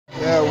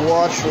Yeah,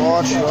 watch.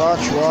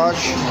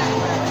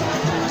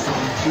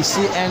 You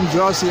see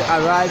angels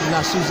arrive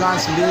na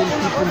Susan's Lane.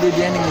 People dey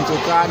the enemy to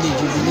car, they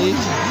jubilate.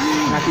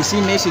 Now you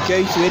see make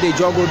security where they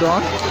juggle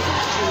down.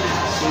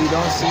 So you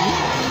don't see.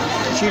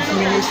 Chief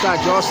Minister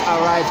just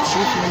arrived. Na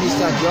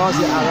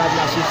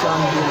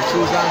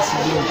Susan's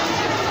Lane.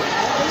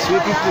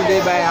 So people dey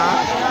by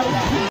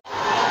hand.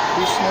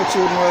 This not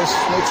your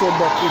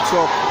bucket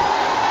up.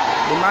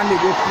 The man they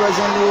go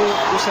presently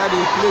outside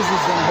the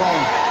places them born.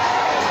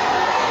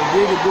 The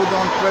day they go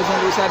down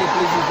presently outside the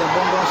places them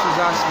born down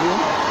Susan's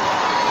Lane.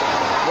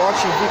 Watch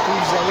the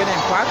vehicles and when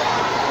them park.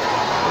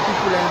 The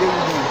people and they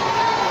with them.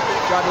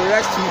 So the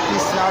rest me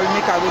please now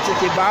make a go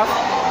take a bath.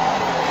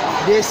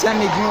 They send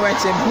me green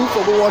went and who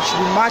for go watch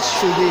the match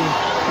today.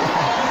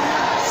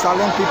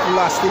 Salone people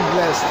are still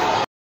blessed.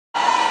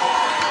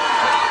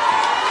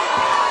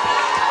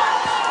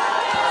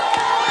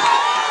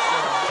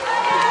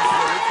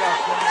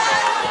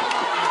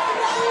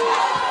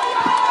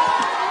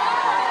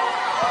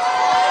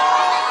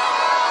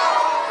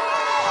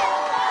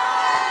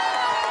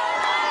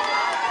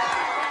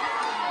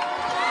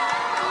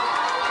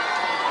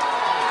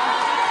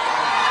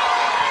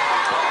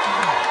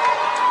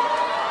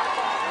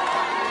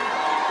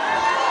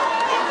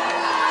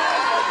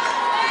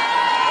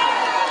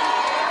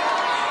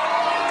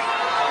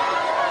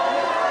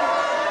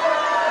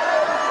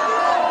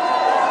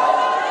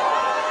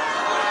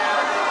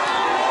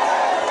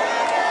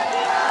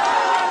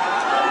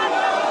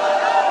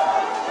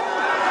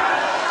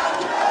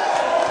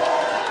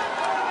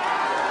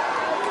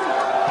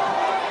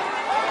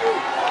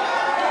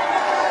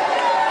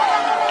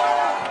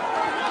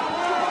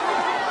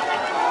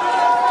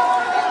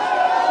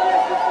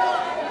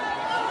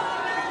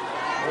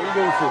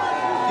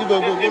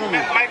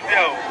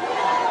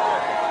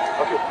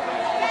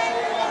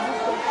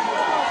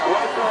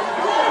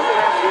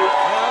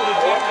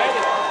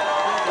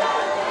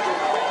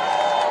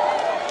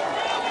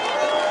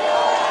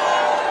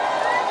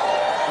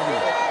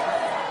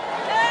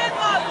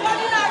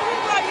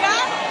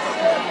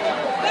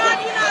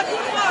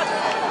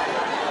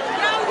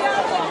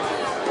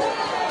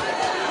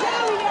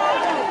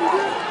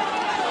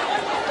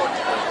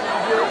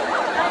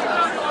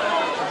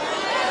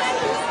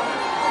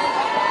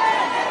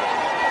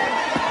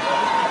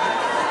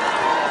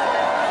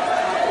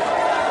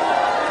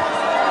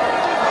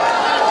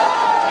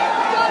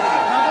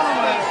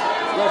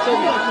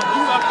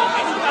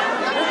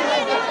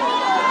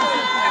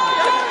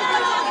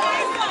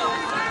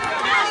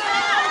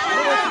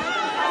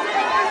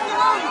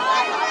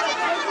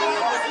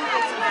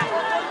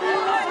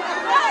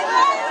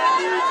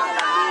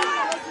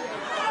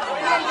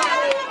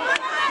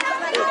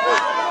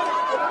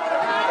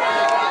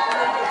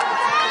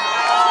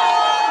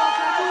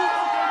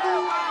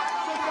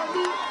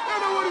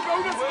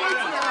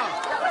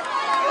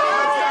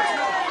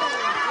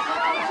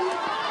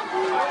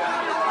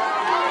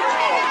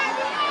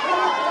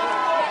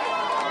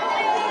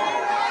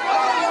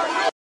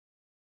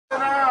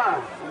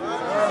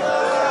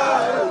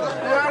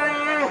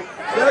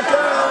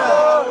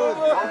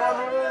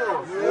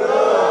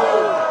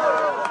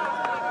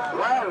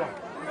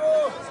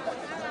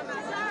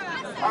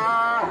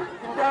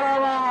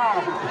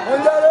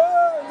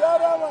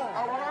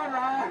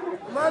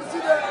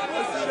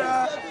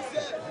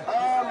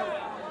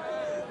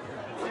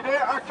 Today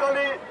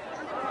actually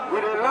we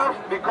laugh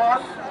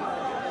because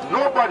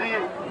nobody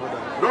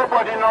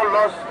not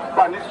lost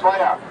by this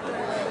fire.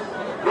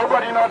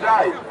 Nobody not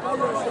died.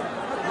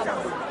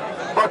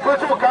 But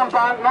those who come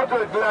back not to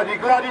the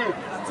gladi.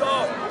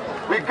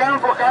 We come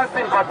for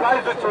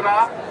sympathize with you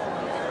now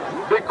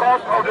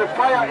because of the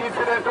fire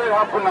incident that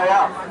happened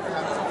here.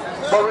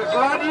 But we're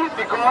glad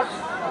because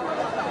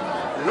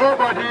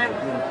nobody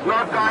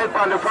not died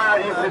by the fire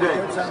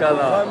incident.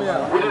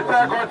 We just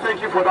tell God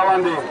thank you for that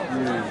one day.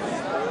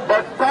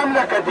 But time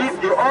like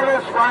this, you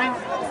always find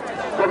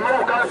the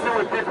more council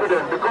with people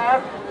then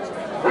because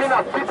we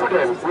not people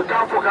then, we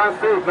come for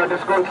council in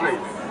this country.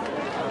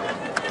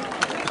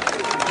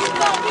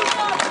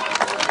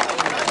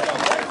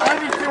 And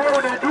you see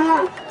what they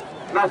do?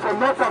 Now for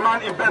not a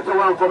man is better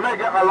one, for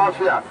make a life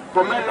here,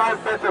 for make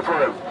life better for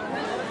him.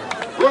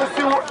 We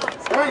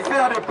see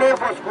how they pay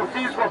for school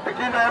fees for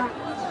picking them.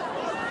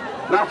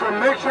 Now for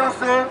make sure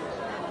say,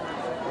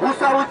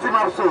 who's our team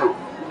also?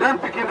 Then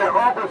picking the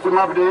organ to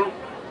map day,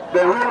 the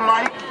whole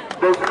mic,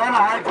 they run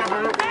a high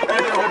table, and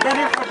they will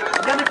benefit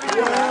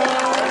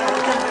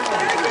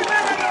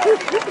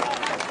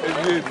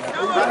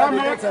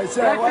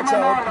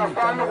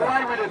why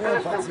we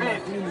test for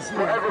fees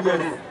for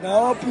everybody.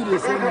 Now the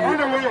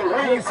only way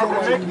we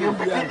make you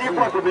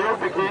equal to the old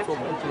picking,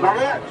 now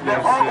they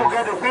all will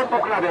get the same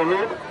book that they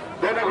need,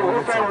 then they will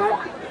go fair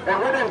work, and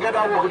when they get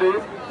that work day,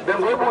 then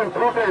they will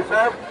improve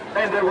themselves,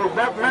 and they will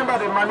remember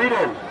the money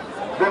them.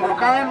 They will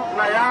come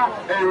now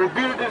and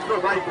rebuild this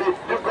society,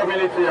 this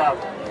community here.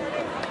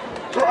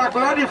 So I'm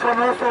glad for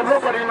us, so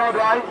nobody not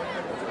die,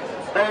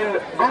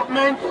 and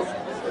government,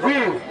 we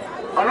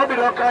are not be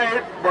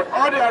local, but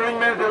all the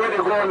arrangements the way they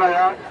go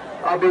now,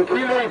 I've been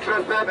clearly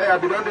interested and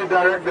I've been done to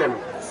direct them.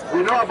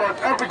 We know about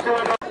everything.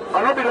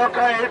 I know we don't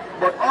carry it,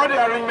 but all the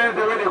arrangements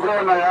the way they go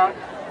on here,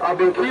 I've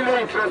been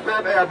clearly interested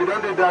and I've been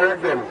done to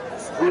direct them.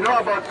 We know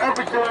about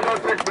everything that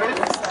don't take place.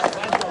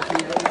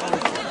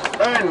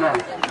 And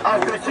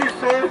as the chief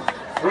says,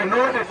 we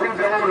know the things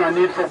they want to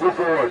need for go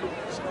forward.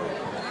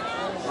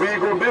 We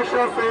will make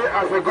sure, say,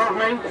 as a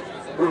government,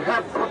 we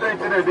help put the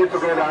internet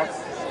together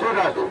so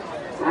that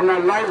when our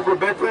lives go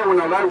better, when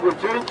our lives go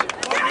change.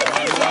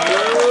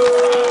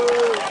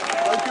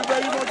 Thank you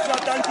very much, sir.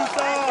 Thank you,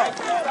 sir.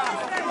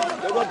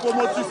 God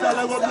promote you, sir.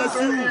 God bless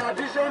you. In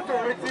addition to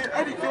everything,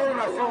 anything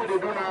we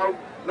do now,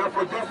 now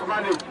for just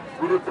manage.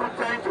 We put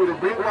tanks, we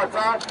bring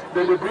water,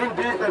 then they bring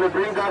this, then they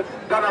bring that.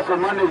 That are for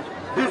manage.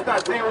 This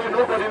that thing we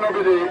nobody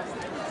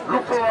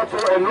look forward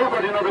to and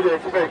nobody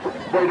expect,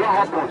 but it don't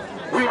happen.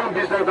 We own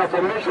business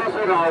information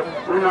so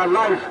that we are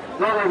life,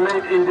 not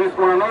remain in this,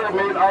 we are not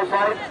remain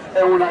outside,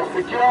 and we are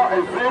secure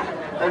and safe,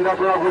 and that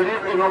we are going to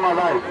live a normal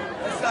life.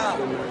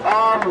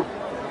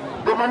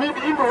 The money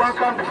in the one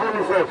come before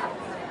himself,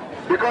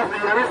 because the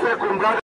Yaris